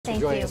for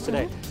Thank joining you. us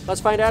today.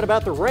 Let's find out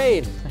about the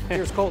rain.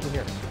 Here's Colton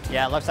here.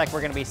 Yeah, it looks like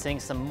we're going to be seeing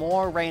some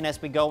more rain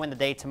as we go in the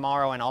day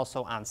tomorrow and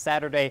also on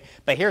Saturday.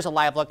 But here's a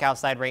live look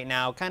outside right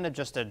now. Kind of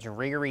just a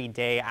dreary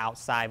day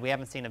outside. We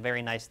haven't seen a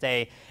very nice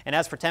day. And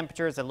as for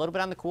temperatures, a little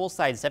bit on the cool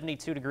side.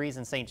 72 degrees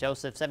in St.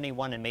 Joseph,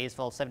 71 in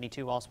Maysville,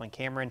 72 also in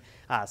Cameron,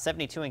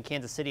 72 in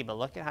Kansas City. But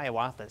look at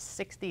Hiawatha,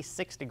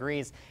 66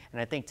 degrees.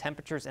 And I think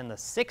temperatures in the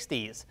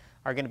 60s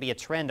are going to be a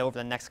trend over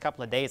the next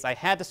couple of days. I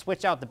had to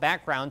switch out the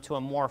background to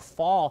a more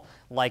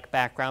fall-like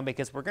background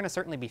because we're going to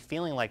certainly be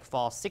feeling like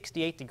fall.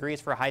 68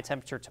 degrees for a high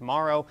temperature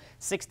tomorrow,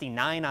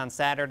 69 on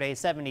Saturday,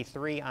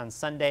 73 on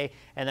Sunday,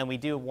 and then we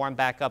do warm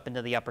back up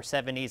into the upper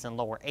 70s and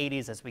lower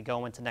 80s as we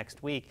go into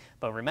next week.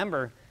 But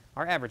remember,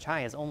 our average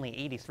high is only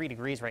 83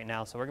 degrees right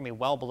now, so we're going to be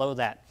well below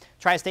that.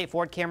 Tri-State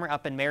Ford camera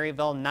up in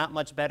Maryville, not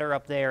much better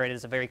up there. It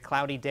is a very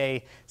cloudy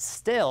day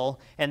still,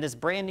 and this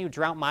brand new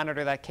drought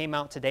monitor that came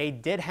out today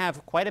did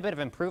have quite a bit of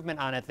improvement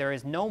on it. There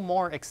is no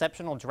more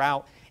exceptional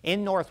drought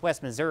in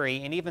northwest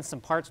Missouri, and even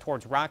some parts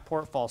towards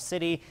Rockport, Falls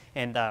City,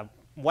 and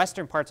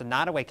western parts of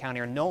Nottoway County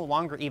are no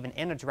longer even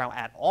in a drought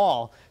at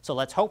all. So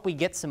let's hope we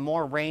get some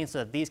more rain so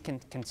that these can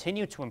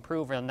continue to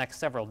improve over the next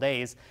several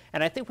days.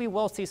 And I think we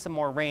will see some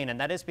more rain, and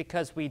that is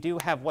because we do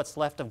have what's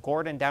left of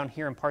Gordon down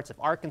here in parts of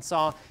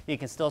Arkansas. You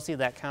can still see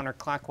that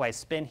counterclockwise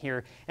spin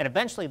here, and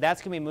eventually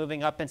that's going to be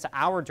moving up into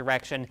our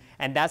direction,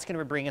 and that's going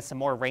to bring us some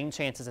more rain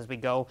chances as we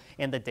go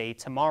in the day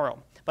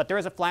tomorrow. But there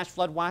is a flash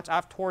flood watch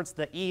off towards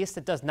the east.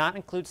 It does not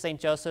include St.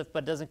 Joseph,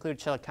 but it does include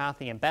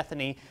Chillicothe and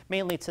Bethany,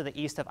 mainly to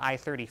the east of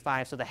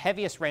I-35. So the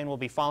heaviest rain will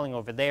be falling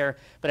over there.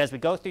 But as we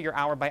go through your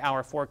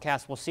hour-by-hour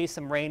forecast, we'll see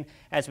some rain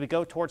as we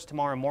go towards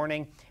tomorrow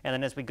morning. And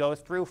then as we go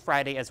through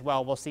Friday as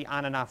well, we'll see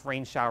on and off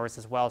rain showers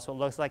as well. So it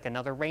looks like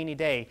another rainy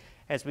day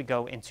as we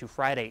go into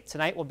Friday.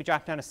 Tonight we'll be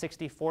dropped down to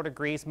 64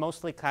 degrees,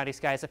 mostly cloudy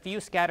skies, a few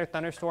scattered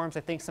thunderstorms,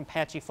 I think some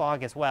patchy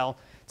fog as well.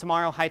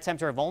 Tomorrow, high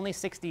temperature of only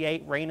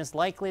 68. Rain is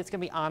likely. It's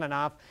going to be on and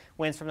off.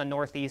 Winds from the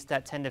northeast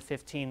at 10 to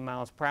 15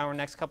 miles per hour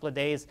next couple of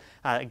days.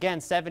 Again,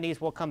 70s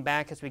will come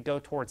back as we go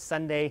towards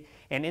Sunday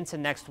and into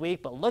next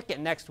week. But look at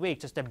next week,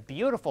 just a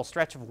beautiful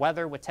stretch of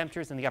weather with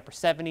temperatures in the upper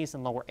 70s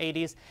and lower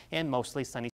 80s and mostly sunny.